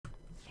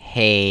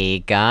Hey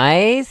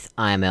guys,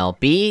 I'm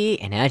LB,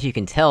 and as you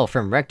can tell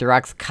from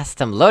RectorRocks'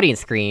 custom loading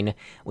screen,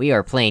 we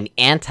are playing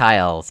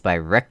Antilles by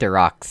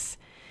RectorRocks.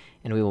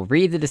 And we will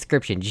read the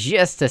description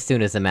just as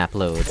soon as the map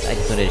loads. I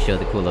just wanted to show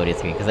the cool loading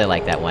screen, because I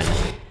like that one.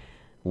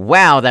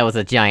 Wow, that was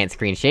a giant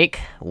screen shake!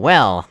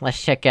 Well,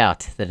 let's check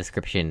out the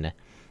description.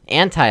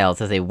 Antilles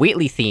is a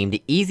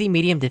Wheatley-themed, easy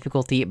medium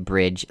difficulty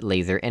bridge,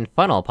 laser, and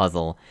funnel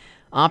puzzle.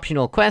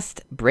 Optional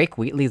quest, break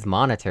Wheatley's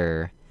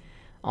monitor.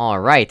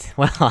 Alright,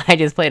 well, I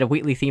just played a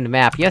Wheatley-themed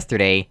map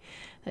yesterday.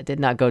 That did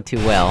not go too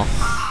well.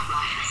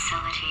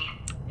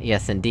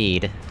 Yes,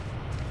 indeed.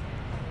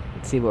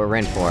 Let's see what we're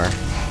in for.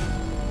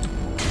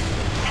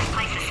 This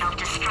place is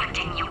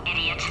self-destructing, you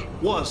idiot.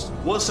 Was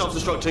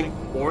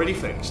self-destructing, already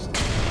fixed.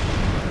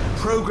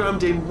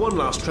 Programmed in one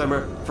last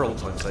tremor, for old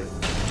time's sake.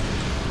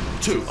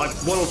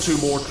 One or two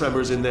more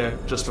tremors in there,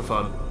 just for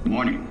fun.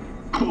 Warning.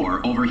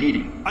 Core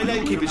overheating. I let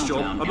him keep his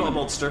job, I'm not a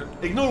monster.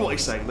 Ignore what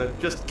he's saying then,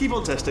 just keep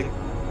on testing.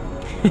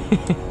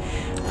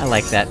 I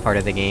like that part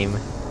of the game.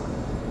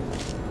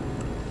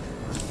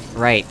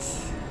 Right.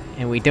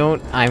 And we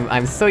don't-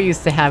 I'm so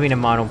used to having a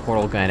mono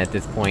portal gun at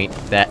this point,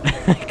 that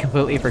I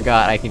completely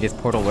forgot I can just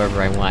portal wherever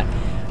I want.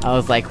 I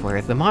was like,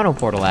 where's the mono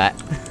portal at?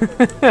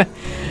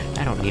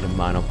 I don't need a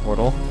mono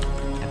portal.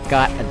 I've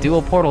got a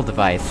dual portal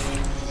device.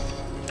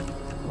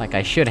 Like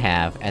I should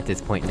have, at this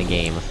point in the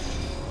game.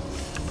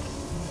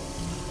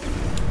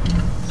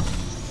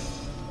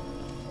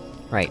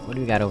 Right, what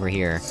do we got over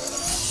here?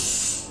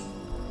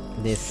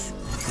 This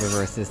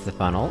reverses the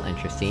funnel,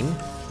 interesting.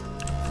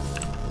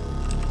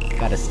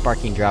 Got a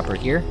sparking dropper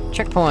here.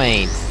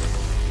 Checkpoint!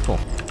 Cool.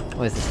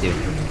 What does this do?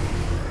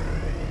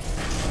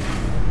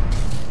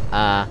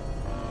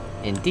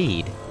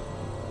 Indeed.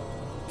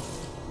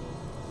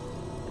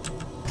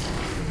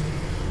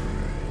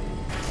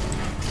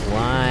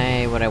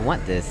 Why would I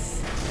want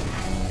this?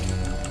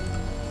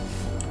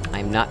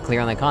 I'm not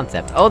clear on the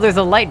concept. Oh, there's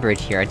a light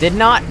bridge here! I did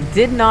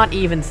not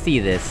even see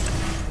this!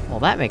 Well,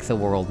 that makes a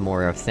world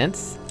more of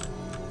sense.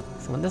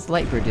 So when this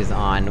light bridge is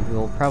on,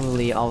 we'll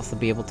probably also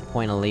be able to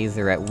point a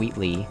laser at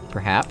Wheatley,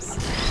 perhaps.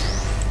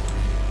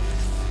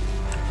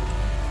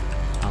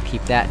 I'll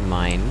keep that in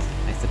mind,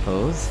 I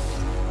suppose.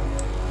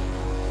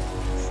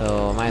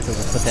 So, might as well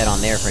just put that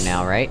on there for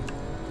now, right?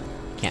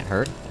 Can't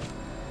hurt.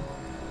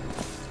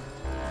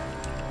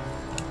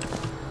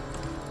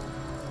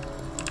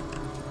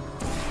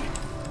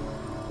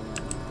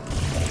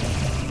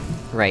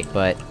 Right,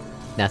 but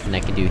nothing I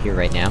can do here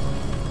right now.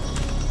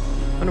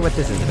 Wonder what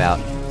this is about.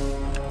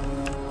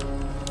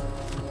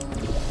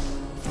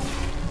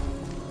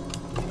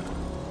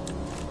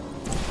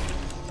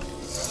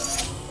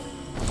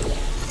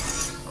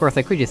 Of course,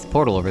 I could just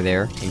portal over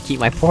there, and keep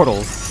my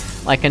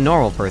portals, like a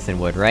normal person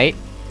would, right?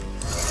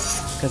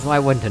 Because why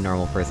wouldn't a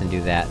normal person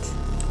do that?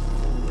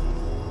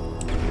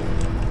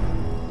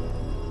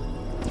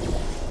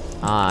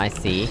 Ah, I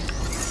see.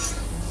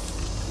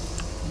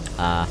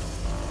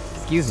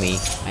 Excuse me,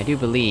 I do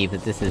believe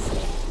that this is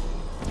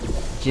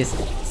just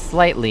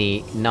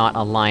slightly not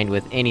aligned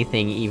with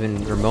anything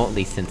even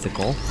remotely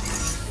sensical.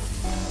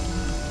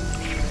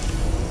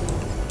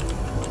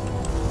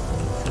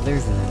 So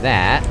there's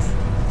that.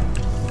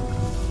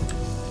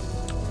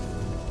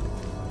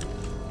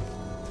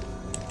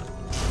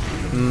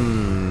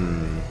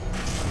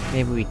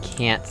 Maybe we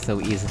can't so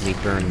easily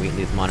burn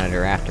Wheatley's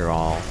monitor after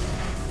all.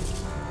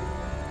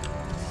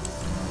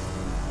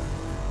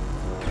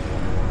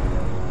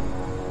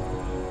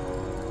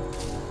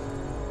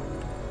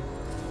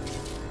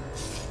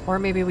 Or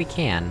maybe we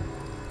can.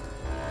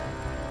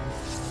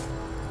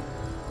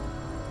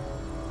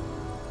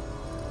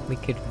 We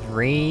could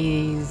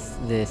raise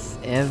this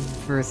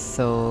ever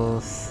so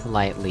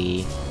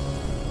slightly.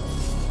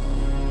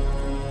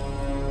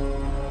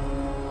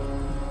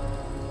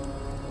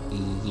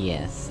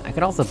 Yes. I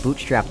could also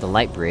bootstrap the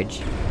light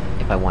bridge,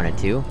 if I wanted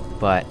to,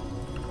 but...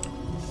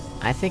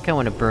 I think I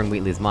want to burn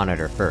Wheatley's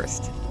monitor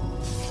first.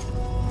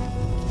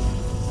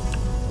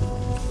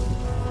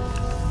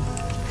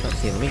 Let's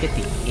see, let me get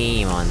the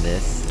aim on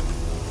this.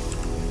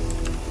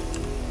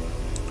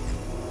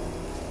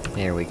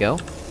 There we go.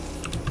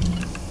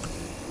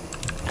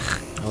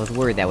 I was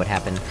worried that would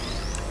happen.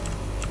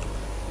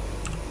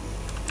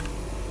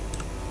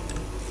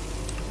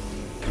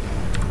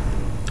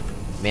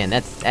 Man,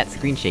 that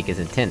screen shake is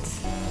intense.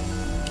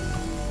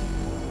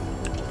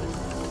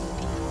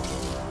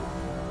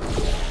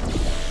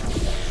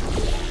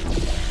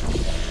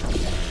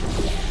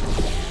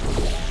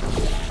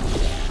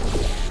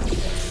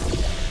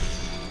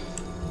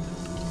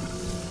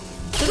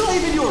 They're not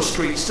even your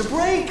streets to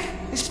break!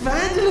 It's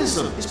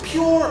vandalism! It's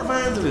pure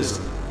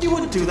vandalism! You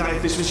wouldn't do that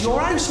if this was your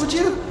house, would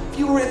you?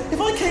 If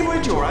I came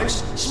around your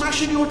house,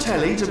 smashing your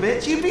telly to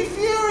bits, you'd be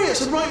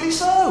furious, and rightly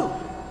so!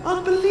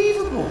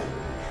 Unbelievable!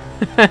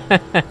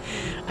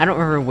 I don't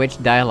remember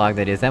which dialogue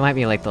that is, that might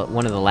be like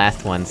one of the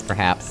last ones,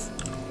 perhaps.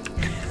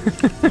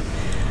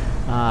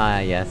 Ah,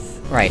 yes.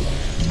 Right.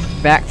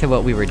 Back to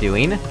what we were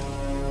doing.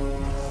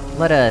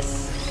 Let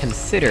us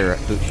consider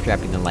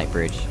bootstrapping the light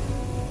bridge.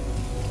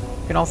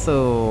 We could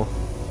also...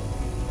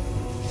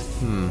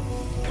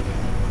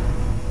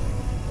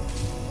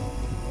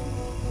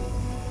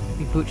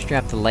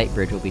 bootstrap the light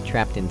bridge, we'll be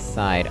trapped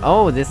inside.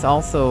 Oh, this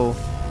also...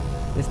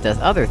 this does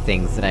other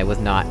things that I was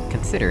not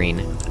considering.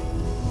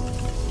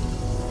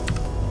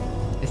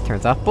 This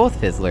turns off both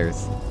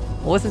fizzlers.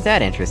 Well, isn't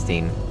that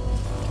interesting?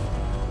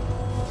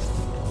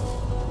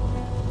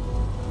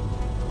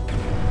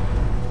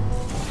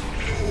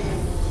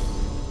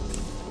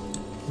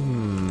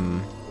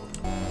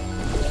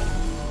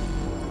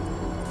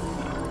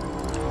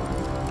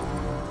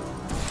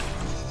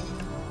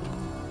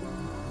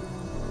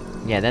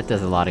 Yeah, that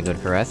does a lot of good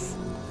for us.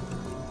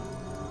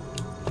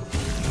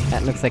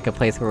 That looks like a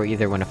place where we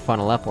either want to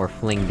funnel up or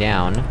fling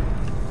down.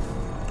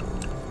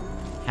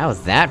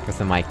 How's that for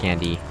some eye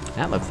candy?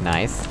 That looks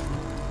nice.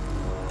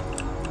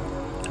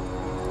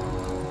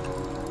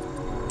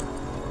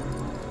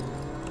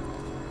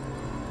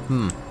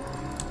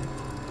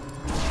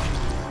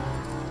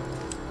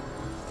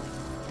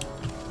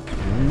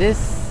 And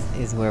this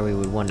is where we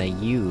would want to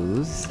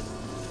use...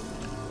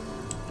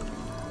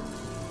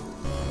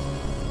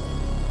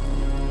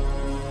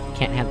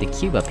 Can't have the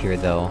cube up here,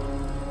 though.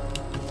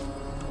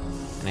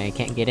 And I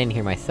can't get in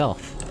here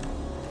myself.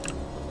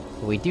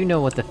 But we do know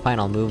what the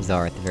final moves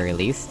are, at the very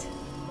least.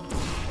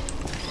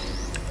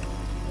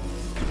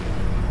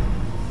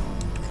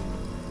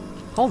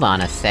 Hold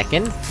on a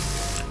second!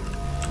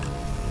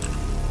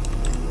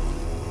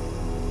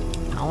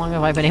 How long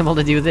have I been able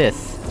to do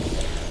this?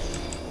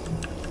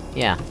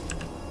 Yeah.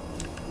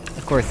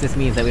 Of course, this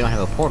means that we don't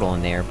have a portal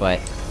in there,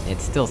 but...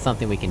 it's still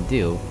something we can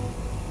do.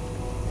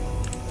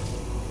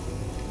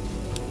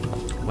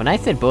 When I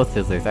said both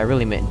fizzlers, I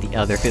really meant the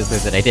other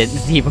fizzlers that I didn't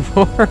see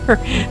before.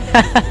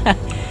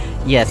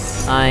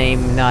 Yes,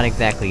 I'm not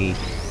exactly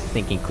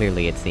thinking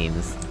clearly, it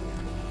seems.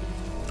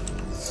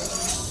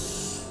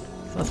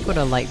 So let's put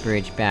a light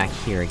bridge back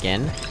here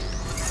again.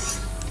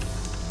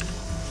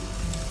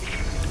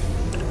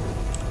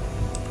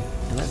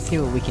 And let's see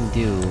what we can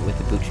do with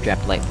the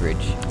bootstrapped light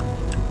bridge.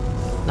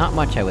 Not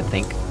much, I would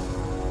think.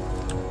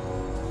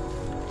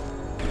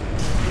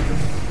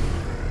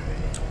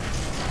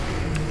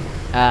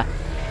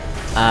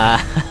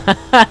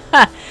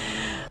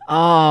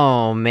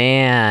 Oh,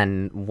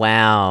 man.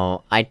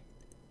 Wow.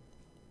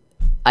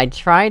 I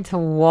tried to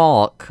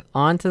walk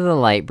onto the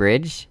light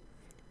bridge.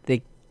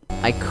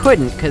 I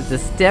couldn't, cause the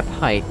step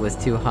height was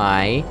too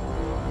high.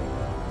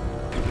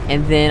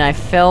 And then I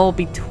fell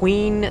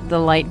between the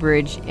light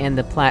bridge and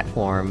the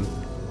platform.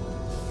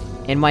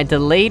 And my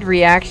delayed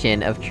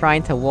reaction of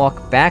trying to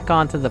walk back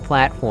onto the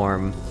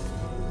platform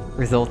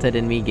resulted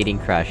in me getting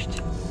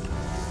crushed.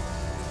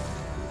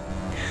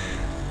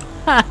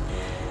 Ha!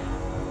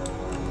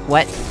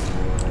 What?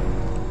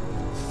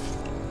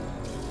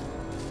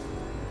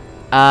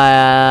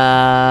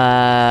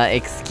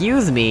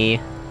 Excuse me?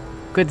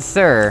 Good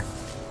sir.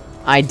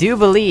 I do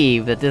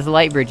believe that this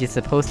light bridge is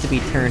supposed to be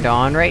turned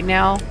on right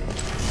now,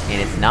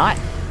 and it's not?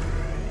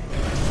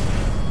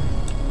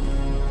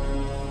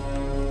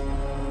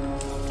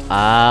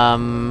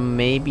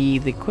 Maybe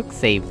the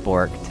quicksave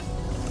borked.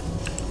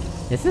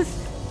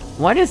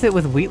 What is it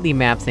with Wheatley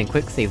maps and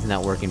quicksaves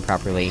not working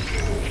properly?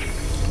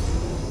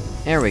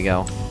 There we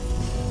go.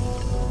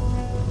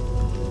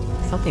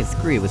 Something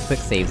screwy with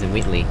quicksaves in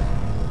Wheatley.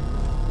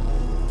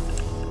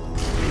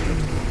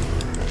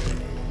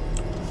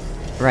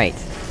 Right.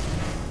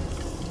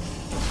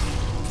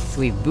 So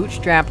we've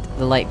bootstrapped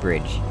the light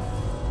bridge.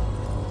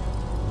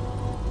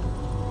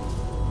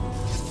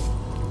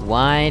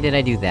 Why did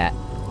I do that?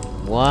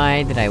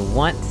 Why did I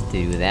want to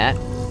do that?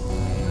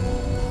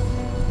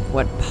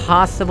 What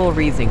possible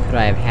reason could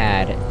I have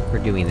had for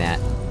doing that?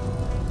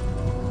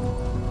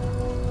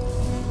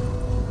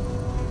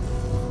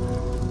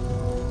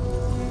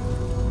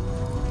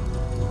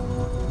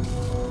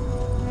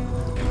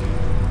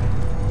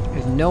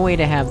 There's no way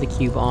to have the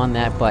cube on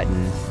that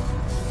button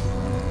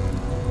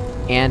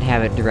and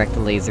have it direct the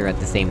laser at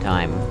the same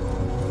time.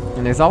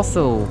 And there's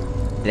also...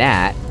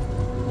 that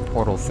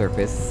portal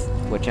surface,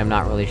 which I'm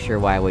not really sure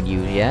why I would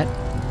use yet.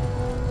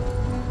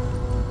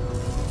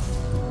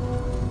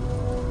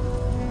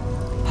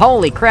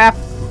 Holy crap!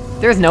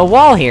 There's no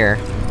wall here!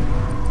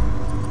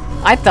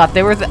 I thought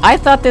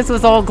this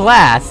was all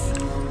glass!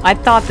 I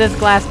thought this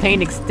glass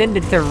pane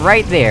extended to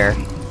right there!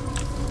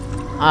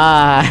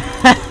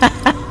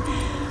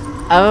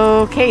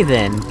 Okay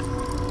then.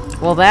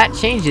 Well, that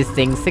changes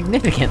things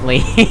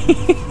significantly.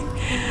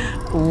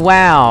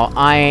 Wow,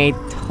 I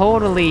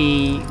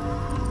totally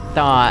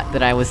thought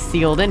that I was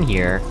sealed in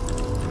here.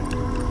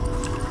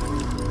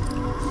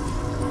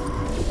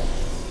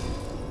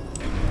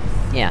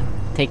 Yeah,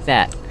 take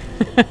that.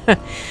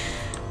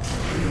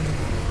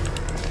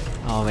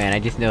 Oh man, I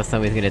just know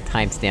somebody's gonna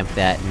timestamp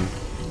that and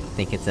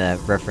think it's a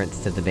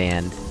reference to the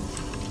band.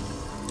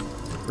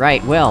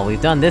 Right, well,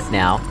 we've done this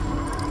now.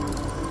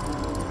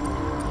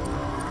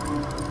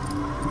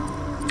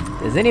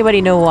 Does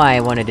anybody know why I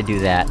wanted to do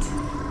that?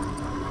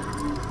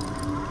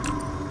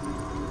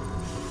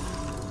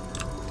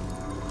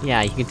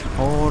 Yeah, you can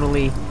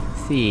totally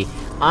see.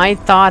 I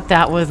thought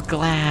that was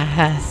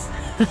glass!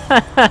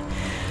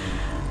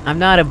 I'm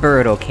not a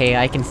bird, okay?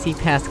 I can see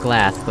past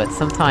glass, but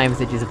sometimes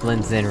it just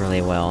blends in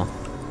really well.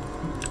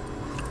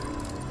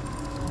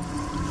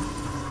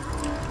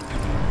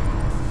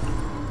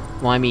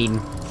 Well, I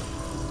mean...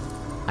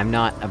 I'm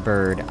not a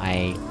bird,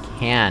 I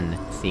can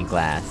see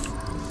glass.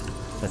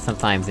 But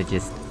sometimes it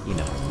just, you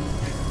know...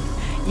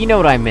 You know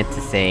what I meant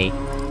to say.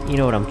 You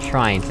know what I'm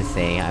trying to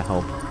say, I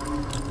hope.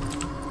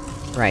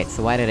 Right,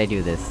 so why did I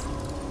do this?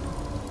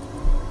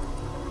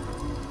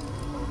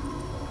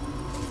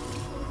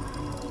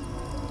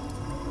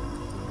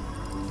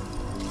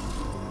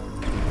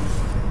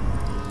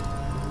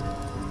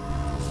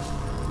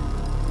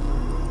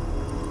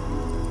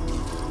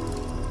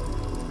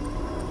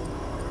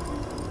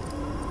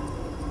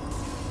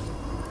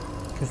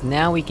 Because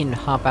now we can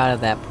hop out of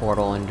that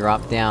portal and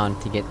drop down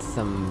to get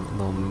some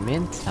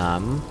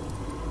momentum...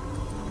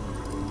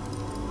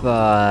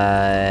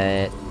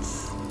 But...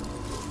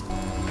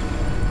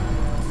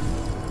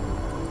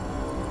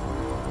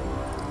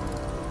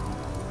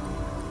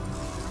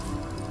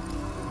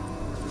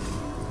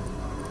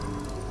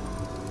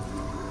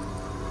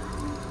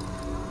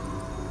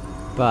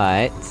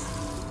 But...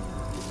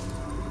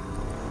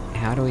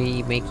 How do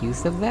we make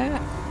use of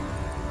that?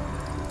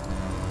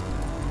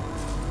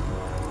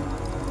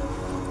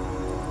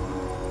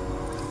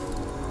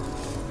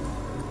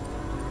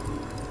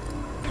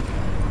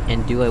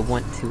 And do I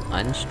want to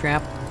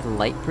unstrap the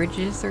light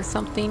bridges or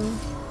something?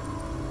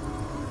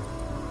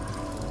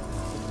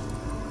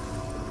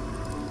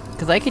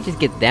 Cause I could just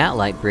get that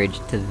light bridge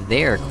to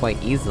there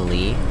quite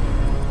easily.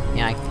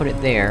 Yeah, I can put it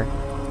there.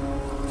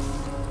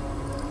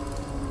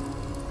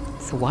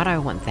 So why do I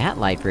want that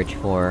light bridge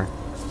for?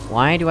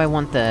 Why do I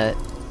want the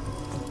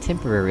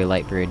temporary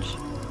light bridge?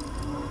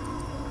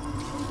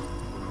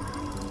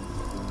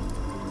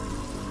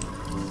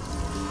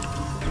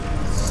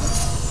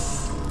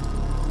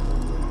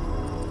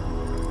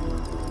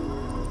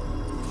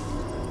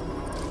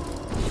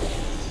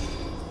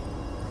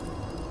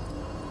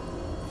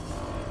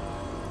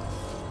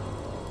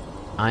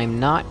 I'm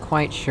not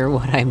quite sure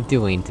what I'm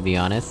doing, to be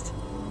honest.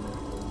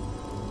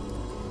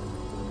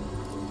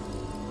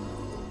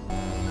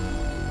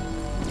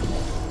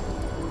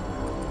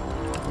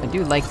 I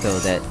do like, though,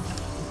 that...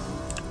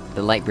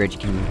 the light bridge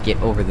can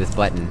get over this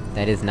button.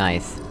 That is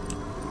nice.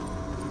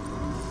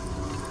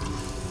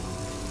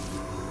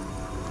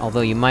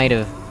 Although you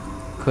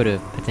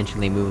could've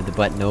potentially moved the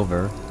button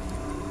over.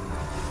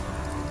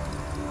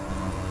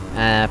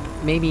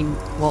 Maybe...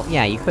 well,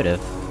 yeah, you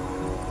could've.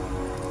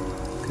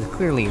 Cause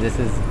clearly this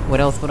is... what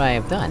else would I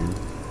have done?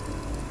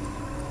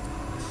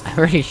 I'm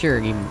pretty sure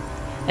you...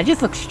 That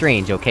just looks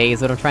strange, okay,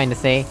 is what I'm trying to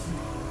say?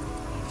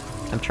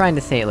 I'm trying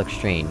to say it looks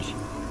strange.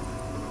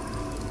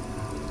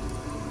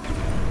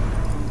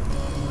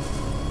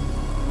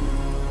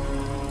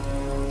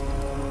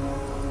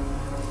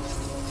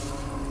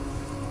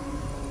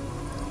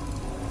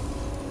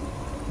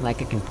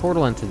 Like, I can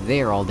portal into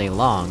there all day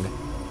long.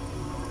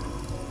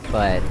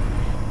 But...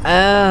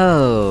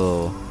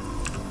 oh!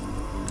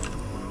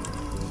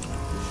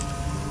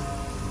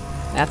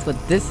 That's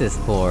what this is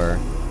for.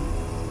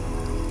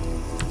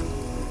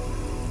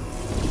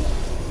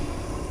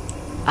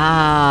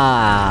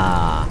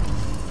 Ah,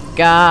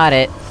 got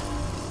it!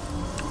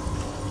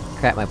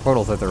 Crap, my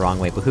portals are the wrong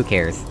way, but who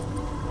cares?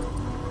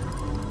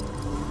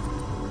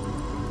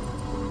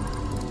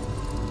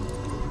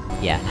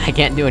 Yeah, I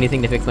can't do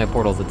anything to fix my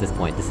portals at this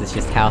point, this is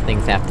just how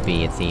things have to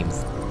be, it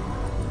seems.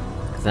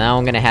 Cause now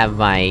I'm gonna have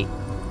my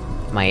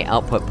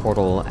output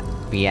portal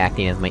be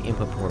acting as my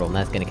input portal, and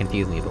that's gonna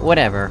confuse me, but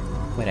whatever.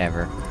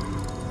 Whatever.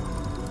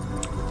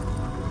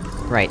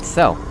 Right,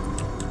 so...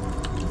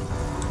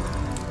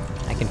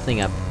 I can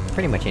fling up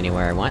pretty much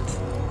anywhere I want.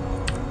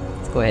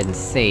 Let's go ahead and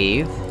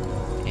save...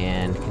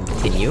 and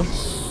continue.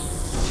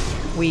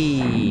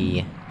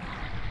 Whee!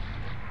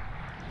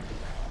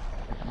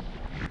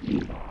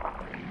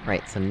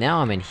 Right, so now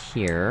I'm in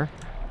here...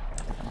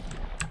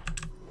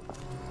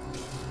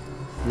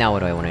 Now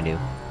what do I wanna do?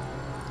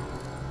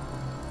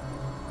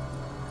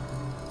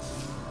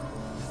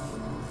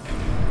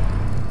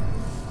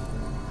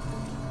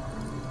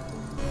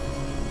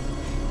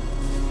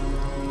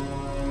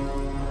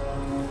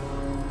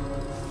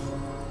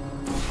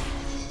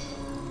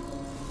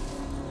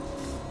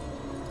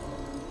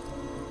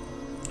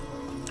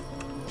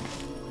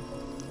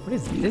 What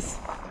is this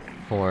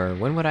for?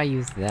 When would I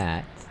use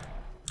that?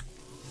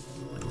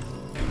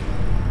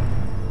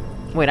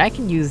 Wait, I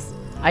can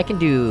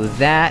do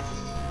that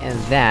and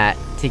that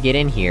to get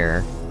in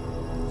here,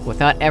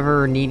 without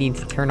ever needing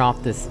to turn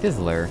off this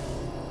fizzler.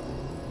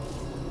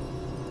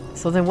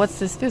 So then what's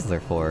this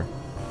fizzler for?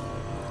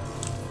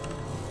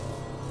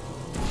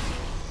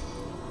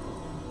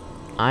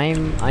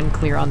 I'm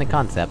unclear on the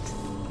concept,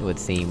 it would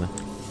seem.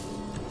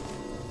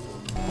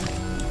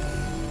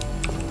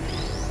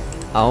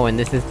 Oh, and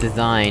this is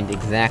designed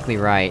exactly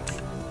right.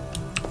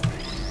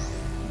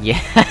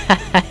 Yeah!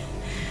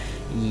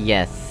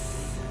 Yes.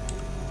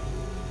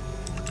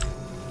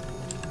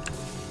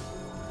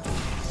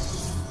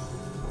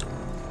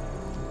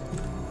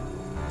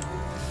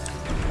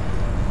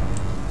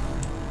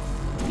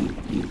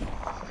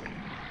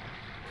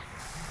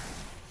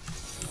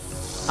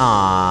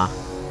 Ah,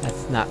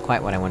 that's not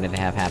quite what I wanted to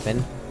have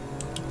happen.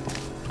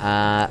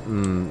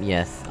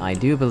 Yes, I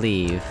do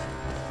believe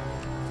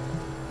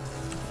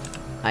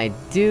I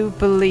do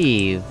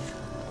believe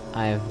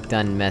I've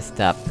done messed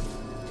up.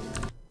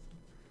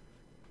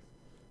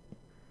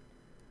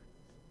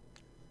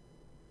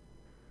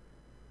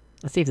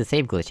 Let's see if the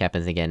save glitch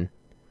happens again.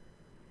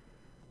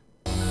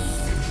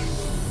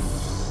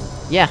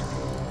 Yeah.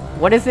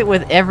 What is it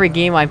with every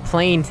game I'm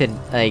playing to,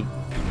 like...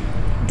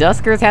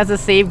 Duskers has a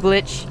save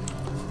glitch?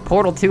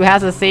 Portal 2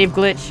 has a save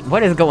glitch?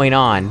 What is going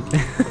on?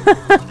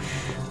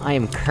 I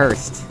am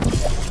cursed.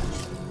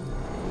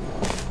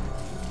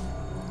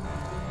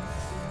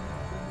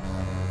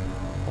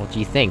 Well,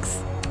 gee,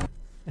 thanks.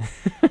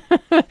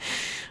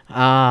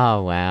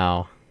 Oh,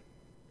 wow.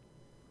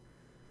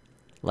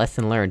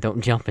 Lesson learned,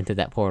 don't jump into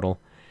that portal.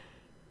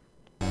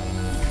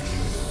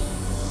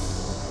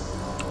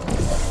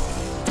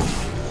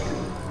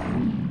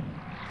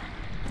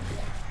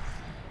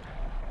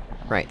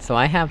 Right, so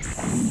I have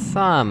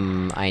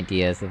some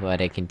ideas of what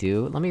I can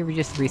do. Let me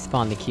just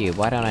respawn the cube.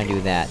 Why don't I do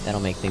that?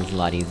 That'll make things a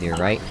lot easier,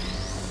 right?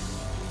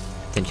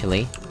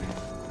 Potentially.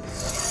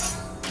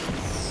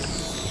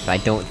 If I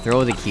don't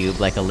throw the cube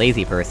like a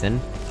lazy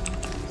person.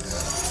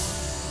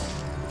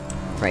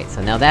 Right,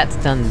 so now that's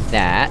done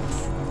that.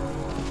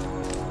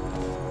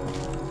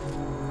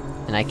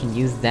 And I can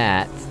use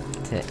that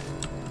to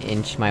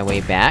inch my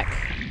way back.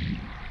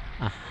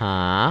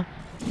 Uh-huh.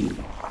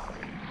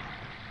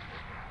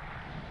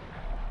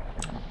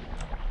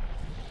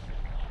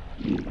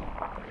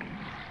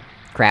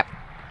 Crap.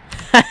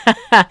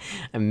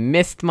 I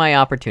missed my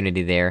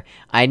opportunity there.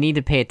 I need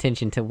to pay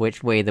attention to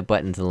which way the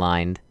button's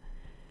aligned.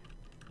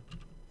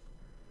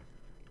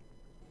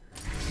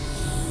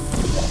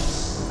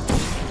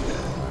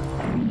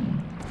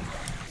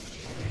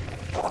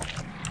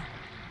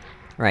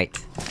 Right.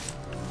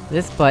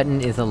 This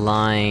button is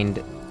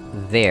aligned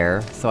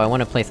there, so I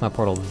want to place my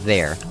portal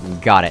there.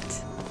 Got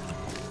it.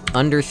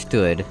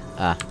 Understood.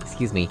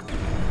 Excuse me.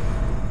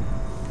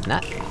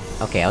 Not...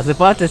 Okay, I was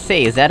about to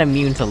say, is that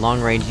immune to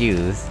long-range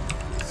use?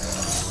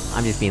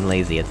 I'm just being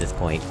lazy at this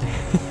point.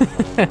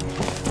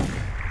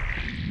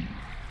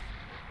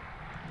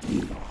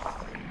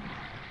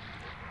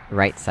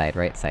 Right side,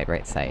 right side,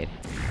 right side.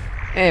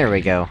 There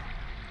we go.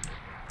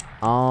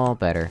 All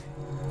better.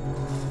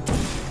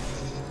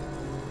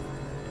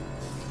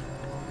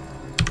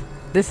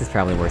 This is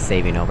probably worth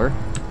saving over.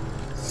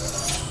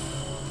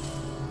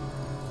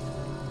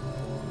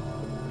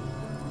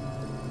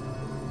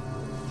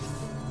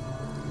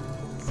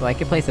 So I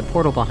can place a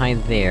portal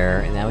behind there,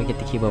 and now we get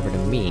the cube over to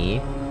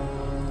me.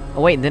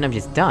 Oh wait, and then I'm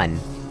just done.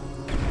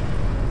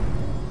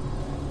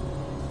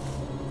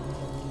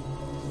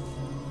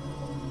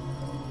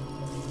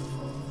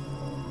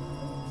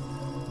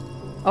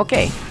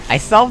 Okay, I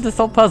solved this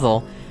whole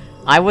puzzle.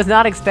 I was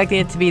not expecting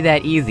it to be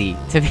that easy,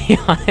 to be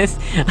honest.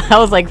 I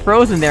was like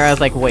frozen there, I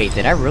was like, wait,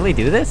 did I really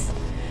do this?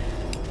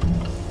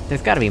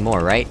 There's gotta be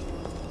more, right?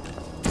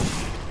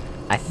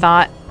 I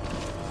thought...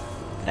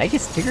 Did I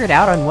just figure it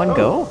out on one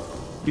go?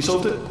 You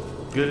solved it?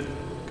 Good.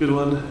 Good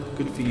one.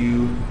 Good for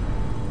you.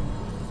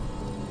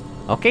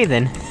 Okay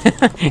then.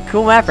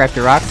 Cool map,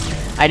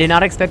 RectorRocks. I did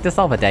not expect to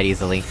solve it that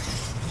easily.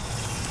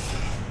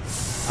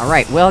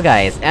 Alright, well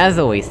guys, as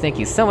always, thank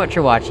you so much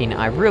for watching,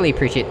 I really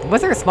appreciate it.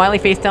 Was there a smiley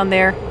face down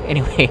there?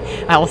 Anyway,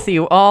 I will see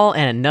you all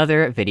in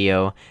another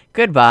video.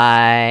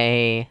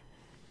 Goodbye!